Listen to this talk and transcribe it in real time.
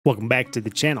Welcome back to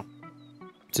the channel.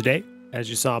 Today,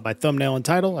 as you saw by thumbnail and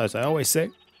title, as I always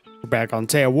say, we're back on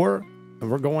Te Awaroa,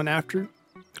 and we're going after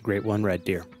the Great One Red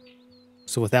Deer.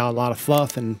 So without a lot of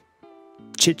fluff and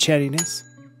chit-chattiness,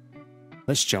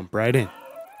 let's jump right in.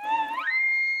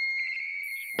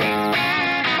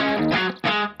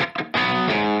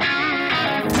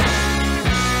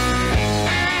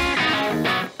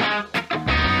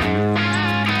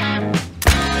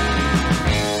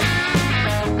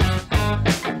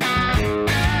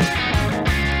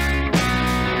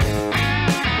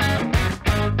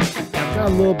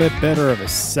 A little bit better of a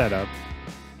setup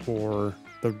for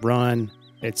the run.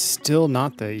 It's still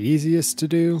not the easiest to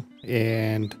do,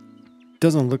 and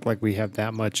doesn't look like we have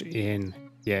that much in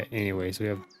yet. Anyways, we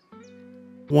have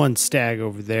one stag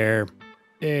over there,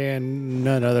 and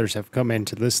none others have come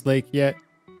into this lake yet.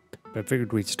 But I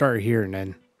figured we'd start here, and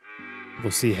then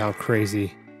we'll see how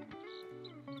crazy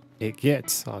it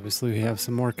gets. Obviously, we have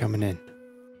some more coming in,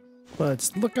 but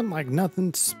it's looking like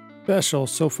nothing special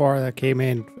so far that came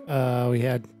in. We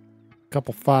had a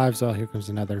couple fives. Oh, here comes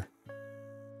another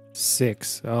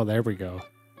six. Oh, there we go.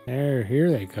 Here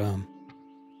they come.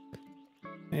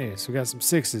 Hey, so we got some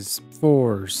sixes,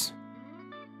 fours,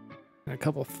 and a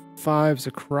couple fives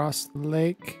across the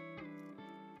lake.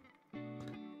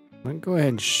 I'm gonna go ahead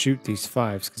and shoot these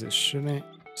fives because it shouldn't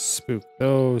spook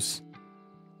those.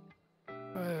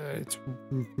 It's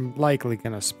likely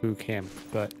gonna spook him,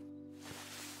 but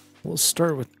we'll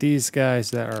start with these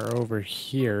guys that are over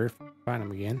here. Find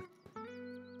them again.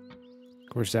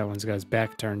 Of course, that one's got his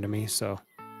back turned to me, so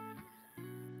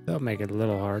that'll make it a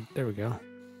little hard. There we go.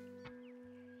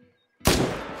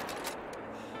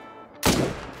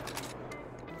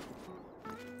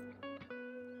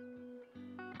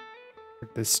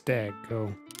 Where'd this stag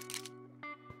go?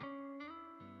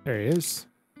 There he is.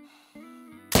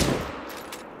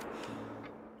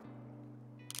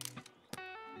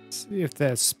 See if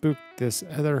that spooked this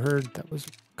other herd that was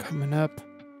coming up.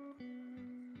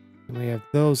 And we have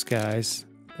those guys.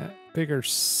 That bigger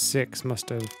six must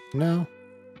have... No.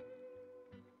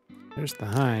 There's the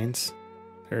hinds.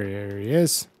 There he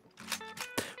is.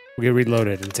 We'll get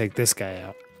reloaded and take this guy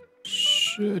out.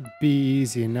 Should be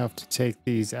easy enough to take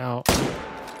these out.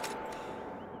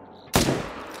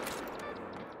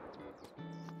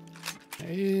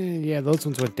 Yeah, those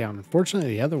ones went down.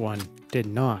 Unfortunately, the other one did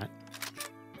not.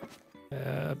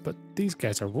 But these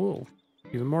guys are, whoa,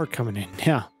 even more coming in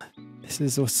now. This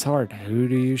is what's hard. Who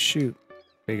do you shoot?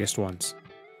 Biggest ones.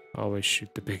 Always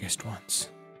shoot the biggest ones.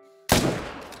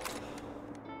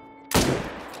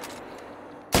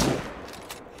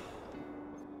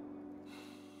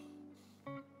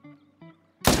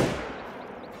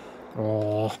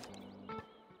 Oh.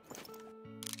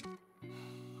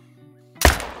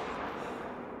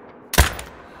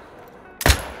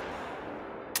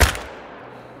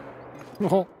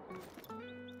 Oh.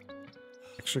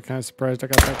 Actually kind of surprised I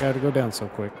got that guy to go down so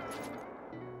quick.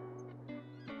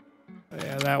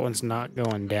 Yeah, that one's not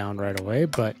going down right away,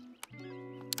 but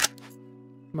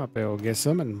might be able to get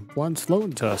some, and one's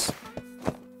floating to us.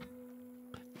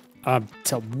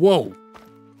 Whoa!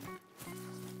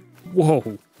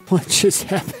 Whoa! What just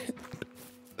happened?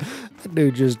 That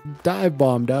dude just dive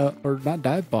bombed out, or not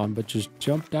dive bombed, but just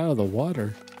jumped out of the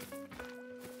water.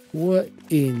 What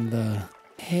in the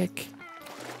heck?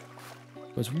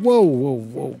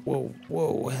 Whoa.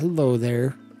 Hello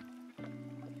there.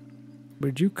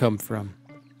 Where'd you come from?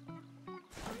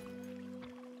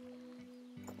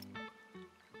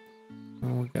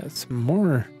 Oh, we got some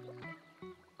more.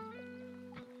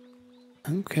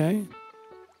 Okay.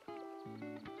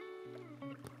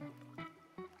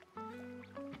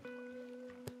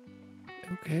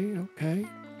 Okay.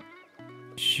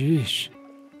 Sheesh.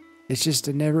 It's just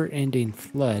a never-ending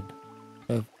flood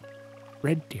of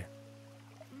red deer.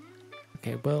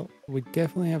 Okay, well, we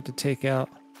definitely have to take out...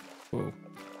 Whoa.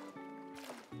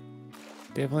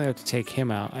 Definitely have to take him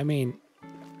out. I mean,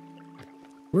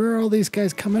 where are all these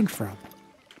guys coming from?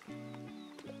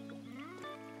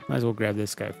 Might as well grab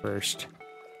this guy first.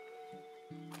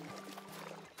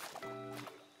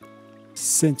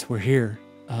 Since we're here,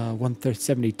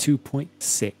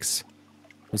 172.6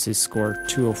 was his score.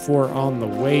 204 on the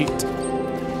weight.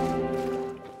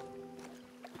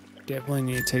 Definitely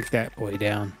need to take that boy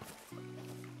down.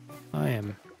 I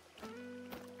am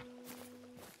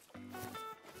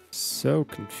so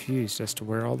confused as to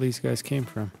where all these guys came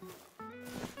from.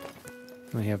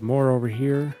 We have more over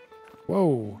here.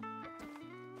 Whoa.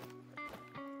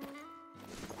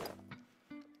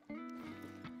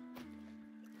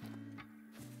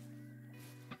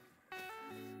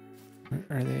 Where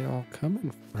are they all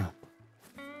coming from?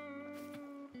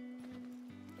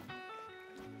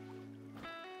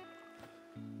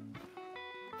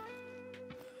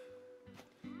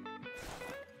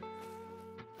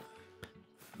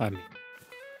 I mean,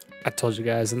 I told you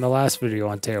guys in the last video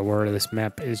on Te Awaroa, this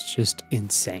map is just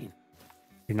insane.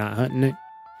 If you're not hunting it,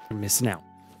 you're missing out.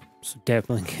 So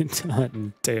definitely get to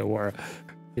hunting Te Awaroa,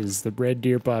 because the red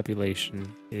deer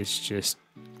population is just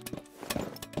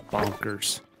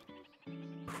bonkers.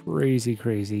 Crazy,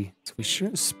 crazy. So we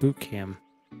shouldn't spook him,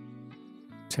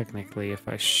 technically, if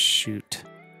I shoot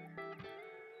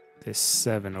this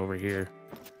 7 over here.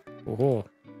 Oh,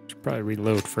 should probably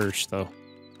reload first, though.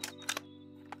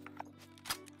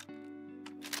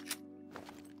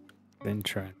 Then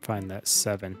try and find that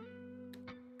 7.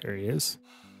 There he is.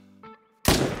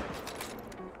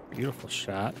 Beautiful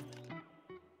shot.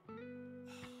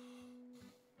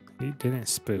 He didn't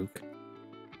spook.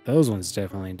 Those ones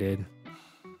definitely did.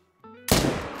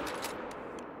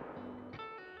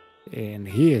 And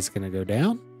he is going to go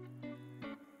down.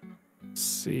 Let's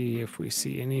see if we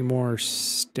see any more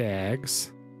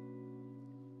stags.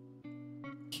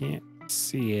 Can't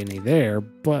see any there,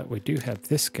 but we do have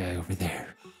this guy over there.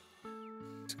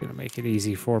 It's going to make it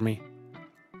easy for me.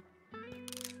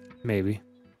 Maybe.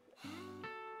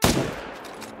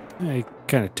 He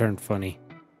kind of turned funny.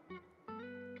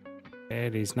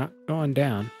 And he's not going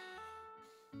down.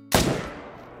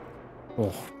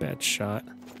 Oh, bad shot.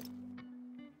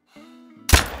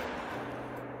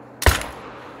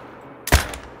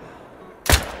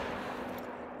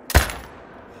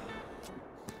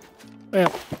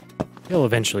 Well, he'll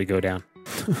eventually go down.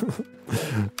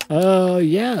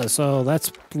 Yeah, so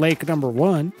that's lake number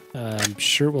 1. I'm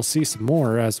sure we'll see some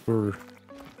more as we're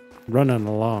running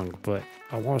along, but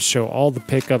I want to show all the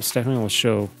pickups. Definitely will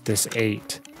show this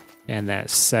 8 and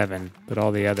that 7, but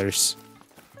all the others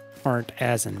aren't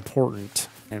as important,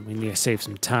 and we need to save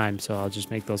some time, so I'll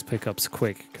just make those pickups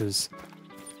quick, because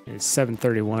it's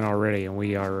 7:31 already, and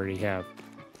we already have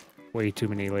way too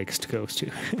many lakes to go to.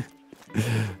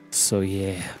 So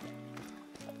yeah,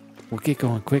 we'll get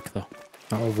going quick though.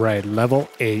 All right, level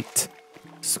 8,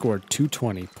 scored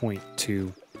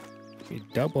 220.2. We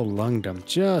double lunged him,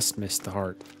 just missed the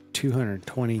heart.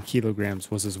 220 kilograms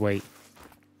was his weight.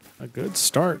 A good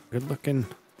start, good looking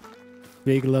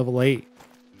big level 8.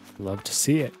 Love to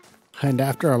see it. And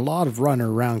after a lot of running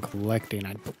around collecting,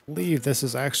 I believe this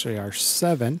is actually our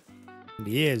 7. And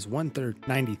he is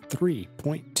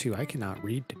 193.2. I cannot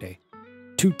read today.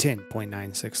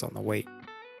 210.96 on the weight.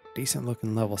 Decent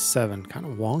looking level 7. Kind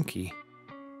of wonky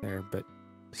there, but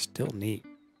still neat.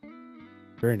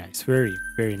 Very nice. Very,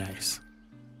 very nice.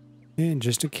 And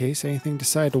just in case anything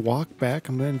decide to walk back,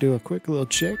 I'm going to do a quick little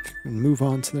check and move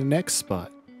on to the next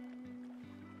spot.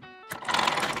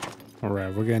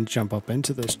 Alright, we're going to jump up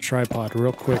into this tripod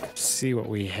real quick to see what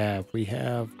we have. We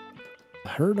have a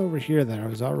herd over here that I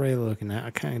was already looking at.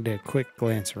 I kind of did a quick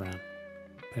glance around.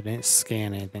 I didn't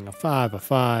scan anything. A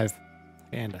 5,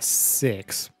 and a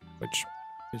 6, which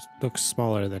just looks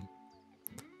smaller than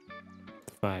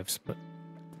the 5s, but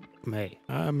hey,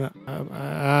 I don't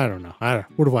know.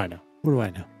 What do I know? What do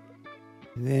I know?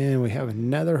 And then we have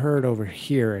another herd over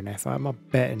here, and if I'm a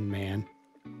betting man,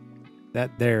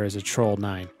 that there is a troll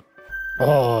 9.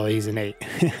 Oh, he's an 8.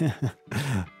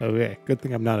 Okay, good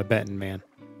thing I'm not a betting man.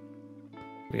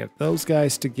 We have those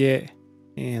guys to get,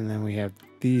 and then we have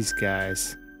these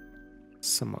guys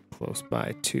somewhat close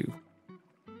by too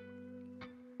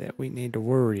that we need to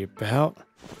worry about.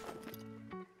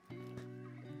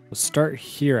 We'll start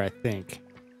here, I think.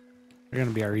 They're going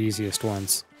to be our easiest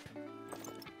ones.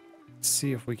 Let's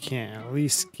see if we can at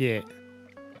least get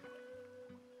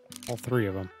all 3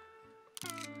 of them.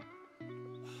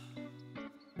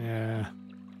 Yeah.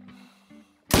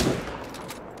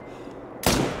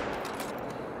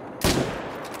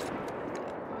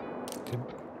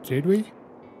 Did we?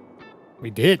 We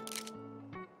did.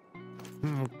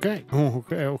 Okay.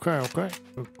 Okay.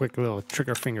 A quick little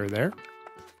trigger finger there.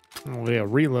 We'll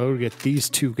reload, get these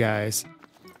 2 guys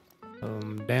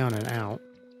down and out.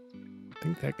 I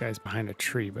think that guy's behind a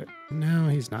tree, but no,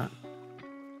 he's not.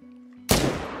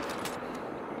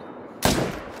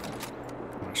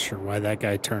 Not sure why that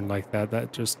guy turned like that.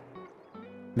 That just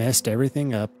messed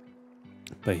everything up,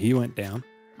 but he went down.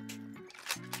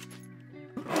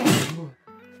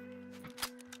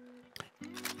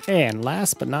 And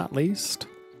last but not least,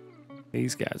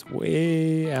 these guys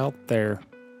way out there.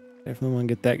 Definitely want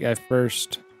to get that guy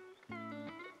first.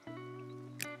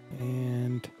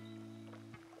 And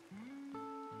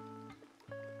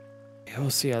yeah, we'll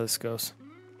see how this goes.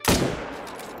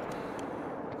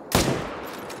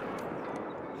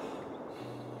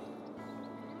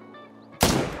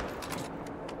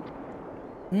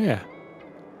 Yeah,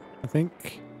 I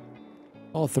think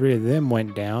all 3 of them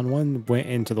went down. One went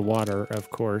into the water, of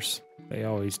course. They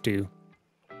always do.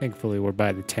 Thankfully, we're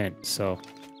by the tent, so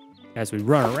as we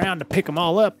run around to pick them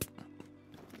all up,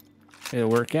 it'll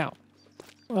work out.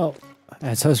 Well,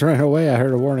 as I was running away, I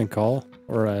heard a warning call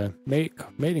or a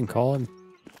mating call, and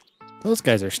those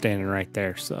guys are standing right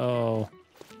there. So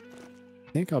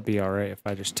I think I'll be all right if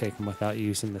I just take them without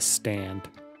using the stand.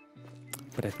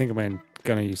 But I think I'm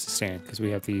gonna use the stand because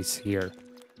we have these here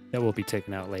that will be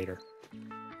taken out later.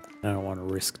 I don't want to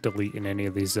risk deleting any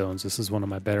of these zones. This is one of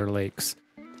my better lakes.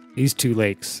 These 2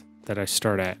 lakes that I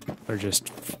start at are just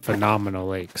phenomenal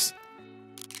lakes.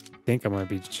 I think I'm going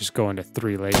to be just going to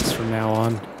 3 lakes from now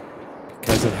on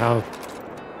because of how...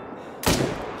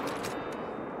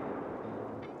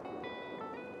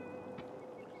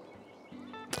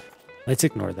 Let's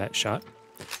ignore that shot.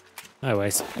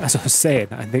 Anyways, as I was saying,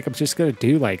 I think I'm just going to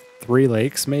do like 3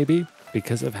 lakes maybe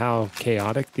because of how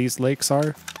chaotic these lakes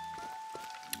are.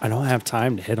 I don't have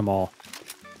time to hit them all.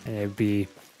 And it'd be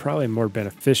probably more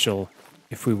beneficial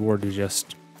if we were to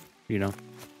just, you know,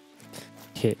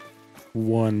 hit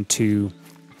 1, 2,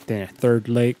 then a 3rd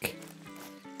lake.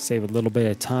 Save a little bit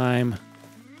of time.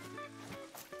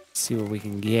 See what we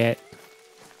can get.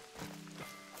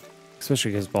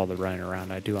 Especially because of all the running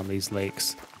around I do on these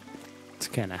lakes. It's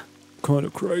kind of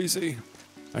crazy.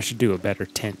 I should do a better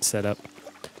tent setup.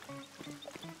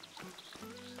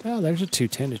 Oh, there's a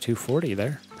 210 to 240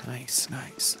 there. Nice,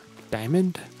 nice.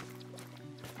 Diamond.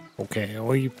 Okay,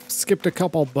 we skipped a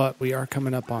couple, but we are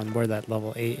coming up on where that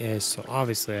level 8 is. So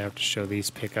obviously I have to show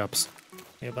these pickups.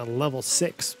 We have a level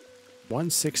 6,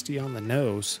 160 on the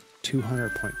nose,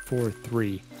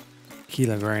 200.43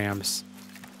 kilograms.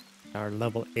 Our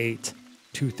level 8,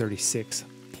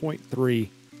 236.3,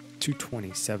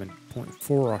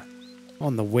 227.4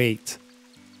 on the weight.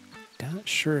 Not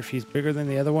sure if he's bigger than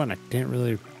the other one. I didn't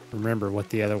really remember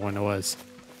what the other one was.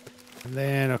 And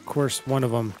then, of course, one of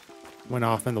them went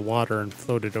off in the water and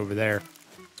floated over there.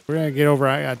 We're going to get over.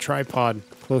 I got a tripod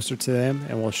closer to them,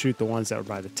 and we'll shoot the ones that were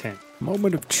by the tent.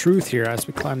 Moment of truth here as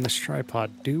we climb this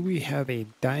tripod. Do we have a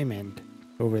diamond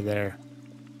over there?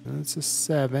 That's a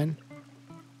 7.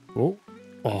 Oh.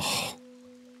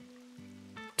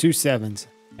 2 7s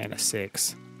and a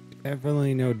 6.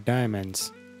 Definitely no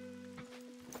diamonds.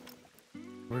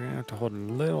 We're going to have to hold a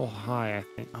little high, I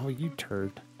think. Oh, you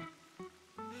turd.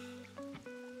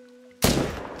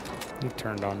 He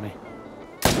turned on me.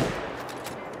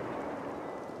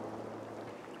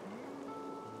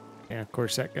 And of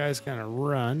course, that guy's gonna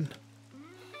run.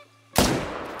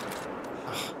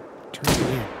 Oh, turn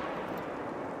again.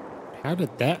 How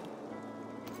did that?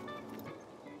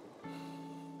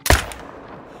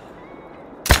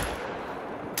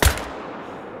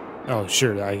 Oh,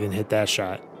 sure, I can hit that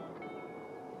shot.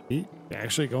 He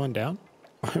actually going down?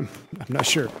 I'm not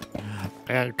sure.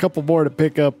 I got a couple more to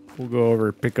pick up. We'll go over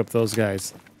and pick up those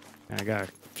guys. I got a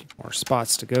few more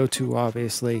spots to go to,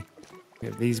 obviously. We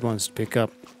have these ones to pick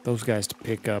up, those guys to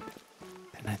pick up.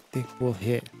 And I think we'll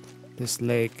hit this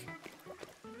lake,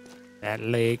 that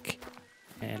lake,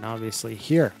 and obviously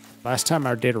here. Last time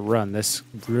I did a run, this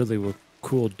really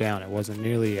cooled down. It wasn't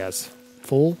nearly as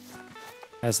full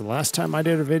as the last time I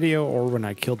did a video or when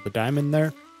I killed the diamond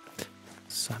there.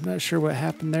 So I'm not sure what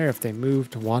happened there, if they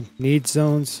moved need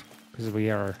zones, because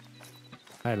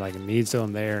I had like a need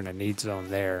zone there and a need zone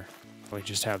there. We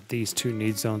just have these 2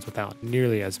 need zones without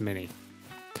nearly as many.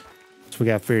 So we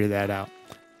got to figure that out.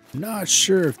 Not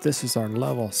sure if this is our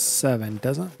level 7.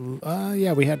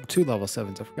 Yeah, we had 2 level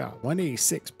 7s. I forgot.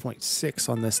 186.6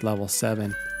 on this level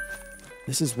 7.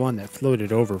 This is one that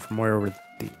floated over from wherever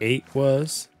the 8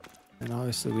 was. And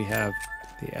obviously we have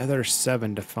the other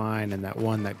 7 to find and that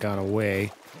one that got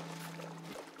away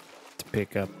to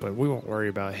pick up. But we won't worry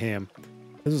about him.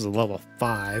 This is a level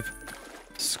 5.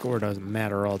 Score doesn't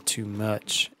matter all too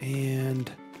much.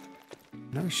 And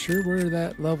not sure where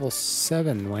that level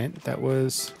 7 went. That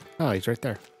was... Oh, he's right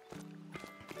there.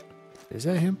 Is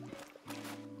that him?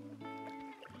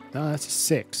 No, that's a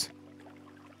 6.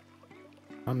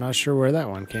 I'm not sure where that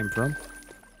one came from.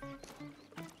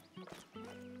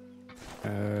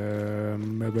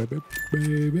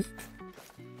 Baby.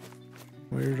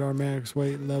 Where's our max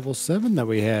weight level 7 that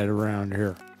we had around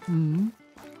here? Mm-hmm.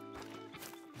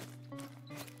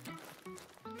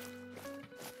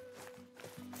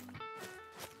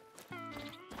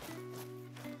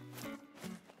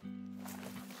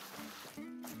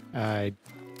 I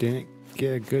didn't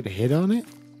get a good hit on it,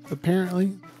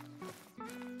 apparently.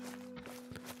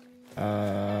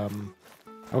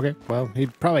 Okay, well, he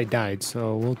probably died,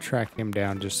 so we'll track him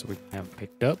down just so we can have him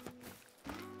picked up.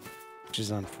 Which is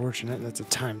unfortunate. That's a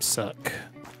time suck.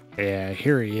 Yeah,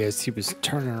 here he is. He was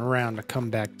turning around to come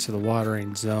back to the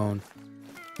watering zone.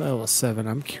 Level 7.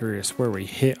 I'm curious where we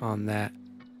hit on that.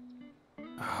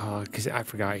 Oh, because I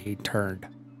forgot he turned.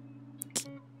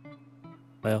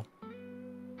 Well,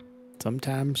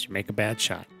 sometimes you make a bad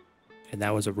shot. And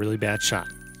that was a really bad shot.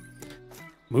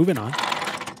 Moving on.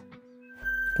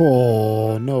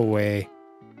 Oh, no way.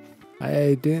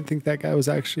 I didn't think that guy was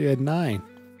actually a 9.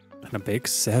 And a big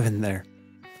 7 there.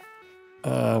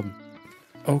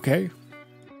 Okay.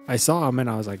 I saw him and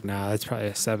I was like, nah, that's probably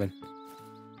a 7.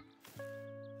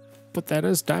 But that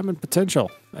is diamond potential.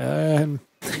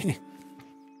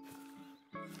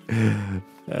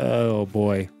 Oh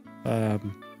boy.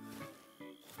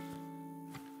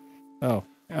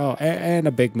 And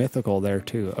a big mythical there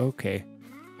too. Okay.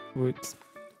 What's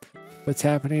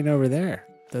happening over there?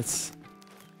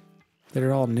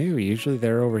 They're all new. Usually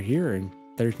they're over here and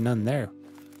there's none there.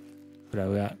 But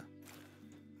I got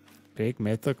big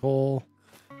mythical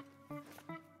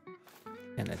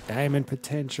and a diamond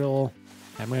potential.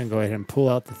 I'm going to go ahead and pull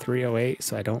out the 308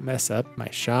 so I don't mess up my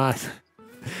shot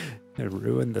and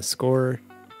ruin the score.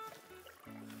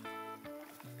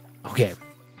 Okay.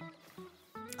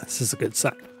 This is a good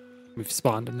sign. We've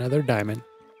spawned another diamond.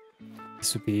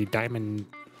 This would be diamond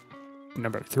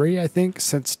number 3, I think,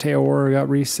 since Te Awaroa got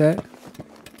reset.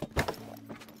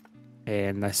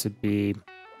 And this would be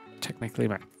technically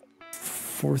my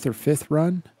 4th or 5th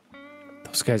run.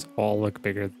 Those guys all look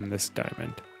bigger than this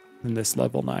diamond, than this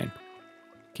level 9.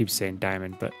 Keep saying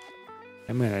diamond, but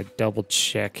I'm going to double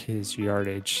check his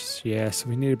yardage. Yeah, so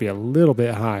we need to be a little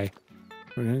bit high.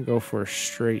 We're going to go for a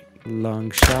straight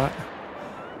lung shot.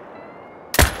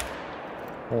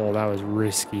 Oh, that was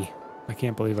risky. I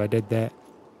can't believe I did that.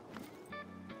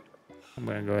 I'm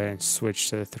going to go ahead and switch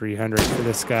to the 300 for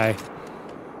this guy.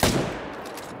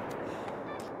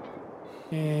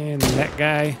 And that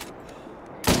guy.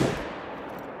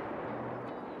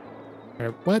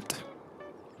 What?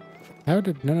 How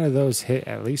did none of those hit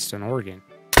at least an organ?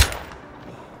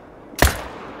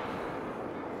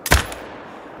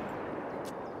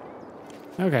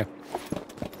 Okay.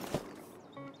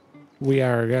 We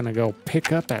are going to go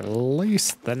pick up at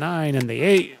least the 9 and the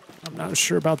 8. I'm not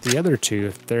sure about the other two.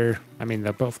 If they're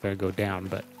both going to go down,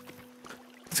 but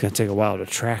it's going to take a while to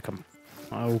track them.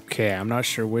 Okay, I'm not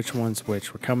sure which one's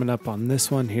which. We're coming up on this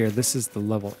one here. This is the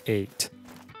level 8.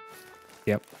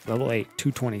 Yep, level 8,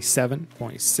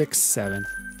 227.67.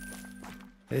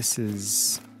 This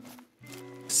is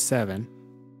 7.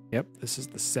 Yep, this is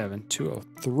the 7,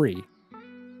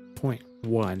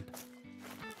 203.1.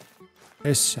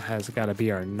 This has got to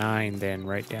be our 9 then,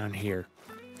 right down here.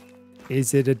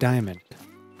 Is it a diamond?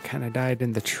 Kind of died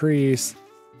in the trees.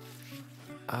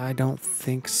 I don't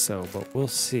think so, but we'll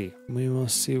see. We will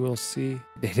see, we'll see.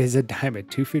 It is a diamond,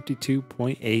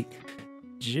 252.8.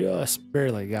 Just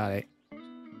barely got it.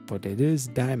 But it is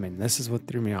diamond. This is what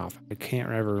threw me off. I can't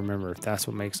ever remember if that's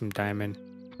what makes him diamond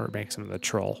or it makes him the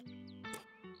troll.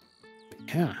 But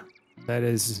yeah, that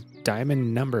is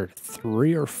diamond number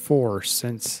 3 or 4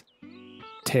 since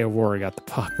Te Awaroa got the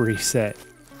pop reset.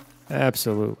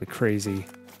 Absolutely crazy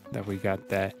that we got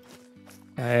that.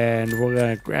 And we're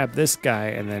going to grab this guy,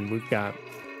 and then we've got,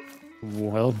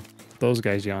 well, those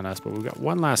guys yelling at us, but we've got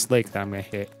one last lake that I'm going to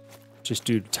hit just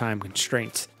due to time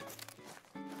constraints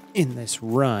in this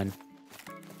run.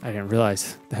 I didn't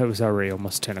realize that it was already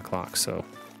almost 10 o'clock, so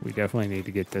we definitely need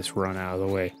to get this run out of the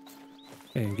way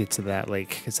and get to that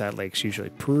lake, because that lake's usually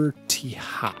pretty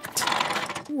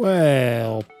hot.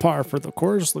 Well, par for the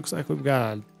course. Looks like we've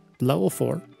got a level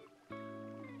 4,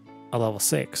 a level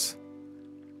 6,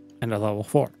 and a level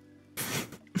 4.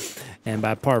 And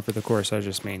by par for the course, I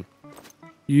just mean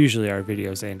usually our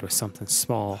videos end with something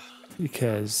small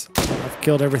because I've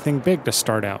killed everything big to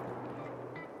start out.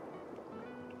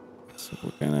 So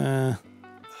we're gonna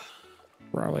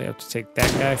probably have to take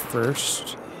that guy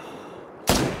first.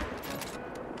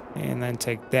 And then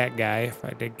take that guy if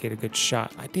I did get a good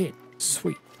shot. I did.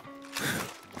 Sweet.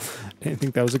 Didn't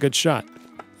think that was a good shot.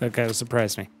 That kind of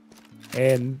surprised me.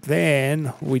 And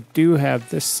then we do have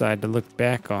this side to look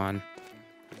back on.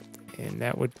 And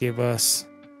that would give us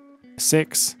a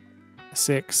 6, a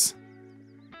 6,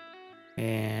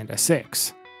 and a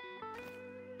 6.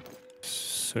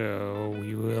 So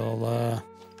we will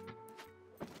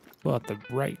pull out the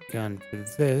right gun for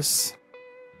this.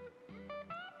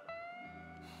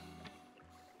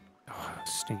 Oh,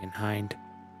 stinking hind.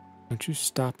 Don't you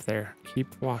stop there.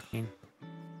 Keep walking.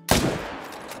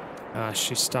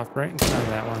 She stopped right in front of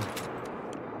that one.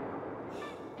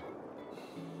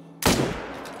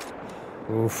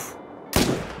 Oof.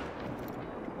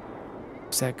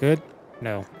 Is that good?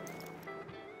 No.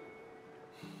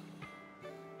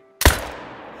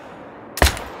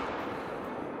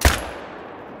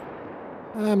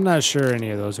 I'm not sure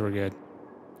any of those were good.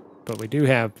 but we do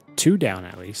have 2 down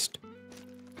at least.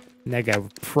 And that guy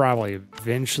would probably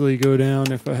eventually go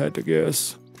down if I had to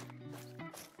guess.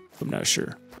 I'm not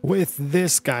sure. With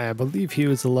this guy, I believe he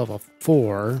was a level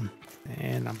 4,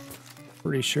 and I'm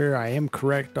pretty sure I am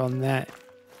correct on that.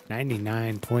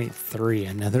 99.3,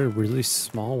 another really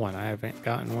small one. I haven't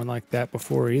gotten one like that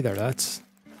before either.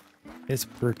 It's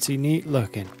pretty neat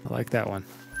looking. I like that one.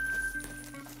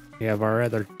 We have our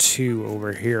other 2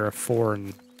 over here, a 4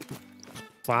 and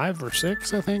 5 or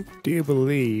 6, I think. Do you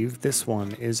believe this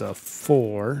one is a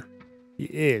 4? He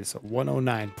is a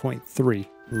 109.3,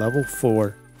 level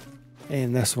 4.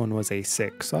 And this one was a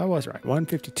 6. So I was right.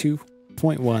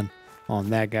 152.1 on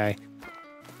that guy.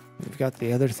 We've got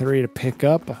the other 3 to pick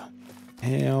up.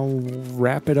 And I'll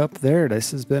wrap it up there.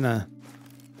 This has been a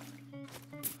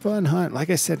fun hunt. Like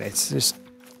I said, it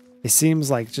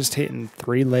seems like just hitting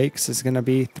 3 lakes is going to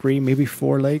be 3, maybe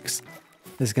 4 lakes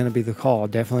is going to be the call.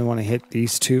 Definitely want to hit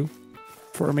these 2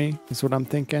 for me, is what I'm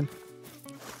thinking.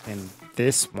 And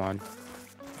this one,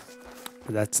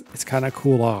 it's kind of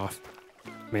cool off.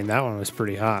 I mean, that one was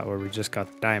pretty hot where we just got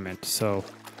the diamond. So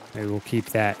maybe we'll keep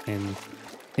that in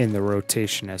the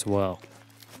rotation as well.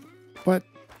 But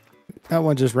that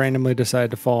one just randomly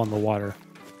decided to fall in the water.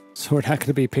 So we're not going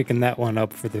to be picking that one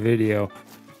up for the video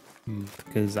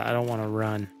because I don't want to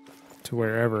run to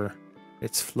wherever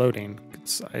it's floating.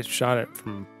 I shot it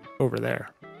from over there.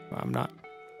 I'm not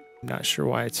sure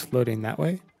why it's floating that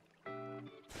way.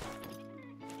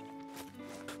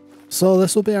 So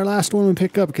this will be our last one we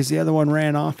pick up because the other one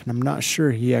ran off and I'm not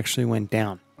sure he actually went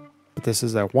down. But this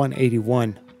is a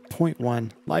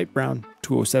 181.1 light brown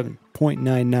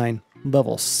 207.99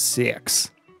 level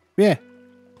 6. Yeah.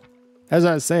 As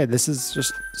I said, this is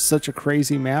just such a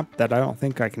crazy map that I don't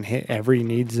think I can hit every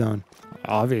need zone.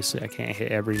 Obviously, I can't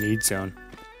hit every need zone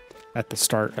at the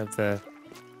start of the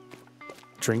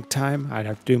drink time. I'd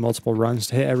have to do multiple runs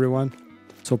to hit everyone.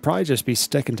 So probably just be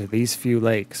sticking to these few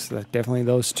lakes. Definitely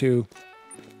those 2.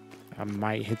 I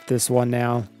might hit this one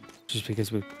now just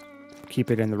because we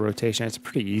keep it in the rotation. It's a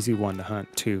pretty easy one to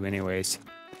hunt too anyways.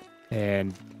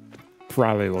 And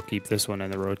probably will keep this one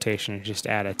in the rotation and just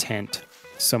add a tent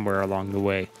somewhere along the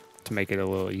way to make it a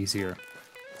little easier.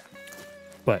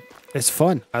 But it's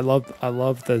fun. I love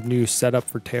the new setup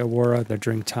for Te Awaroa, the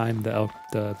drink time,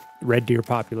 the red deer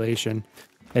population.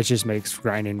 It just makes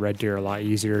grinding red deer a lot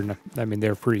easier. And I mean,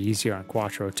 they're pretty easy on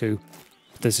Quattro too.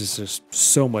 This is just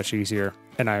so much easier,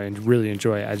 and I really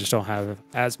enjoy it. I just don't have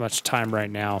as much time right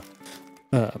now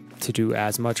to do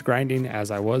as much grinding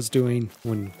as I was doing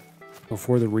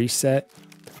before the reset.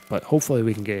 But hopefully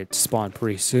we can get it to spawn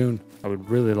pretty soon. I would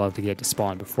really love to get to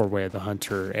spawn before Way of the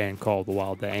Hunter and Call of the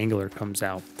Wild the Angler comes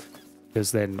out,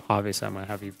 because then obviously I'm going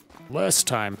to have even less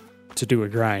time to do a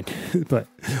grind. But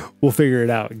we'll figure it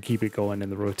out and keep it going in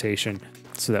the rotation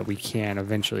so that we can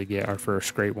eventually get our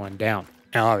first great one down.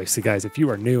 Now obviously guys, if you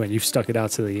are new and you've stuck it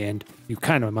out to the end, you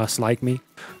kind of must like me.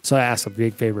 So I ask a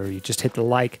big favor of you, just hit the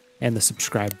like and the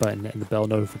subscribe button and the bell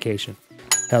notification.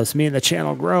 Helps me and the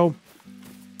channel grow.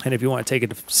 And if you want to take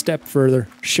it a step further,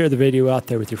 share the video out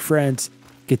there with your friends,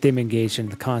 get them engaged in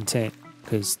the content,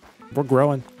 because we're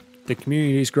growing. The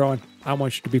community is growing. I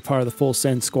want you to be part of the full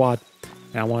send squad,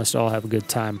 and I want us to all have a good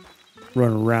time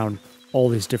running around all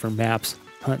these different maps,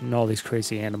 hunting all these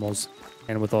crazy animals,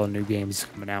 and with all the new games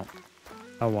coming out.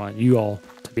 I want you all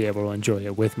to be able to enjoy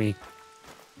it with me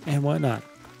and whatnot.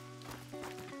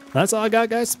 That's all I got,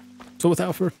 guys. So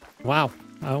wow,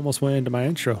 I almost went into my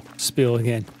intro spiel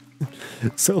again.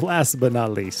 So last but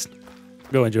not least,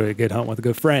 go enjoy a good hunt with a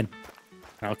good friend.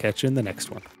 I'll catch you in the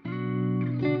next one.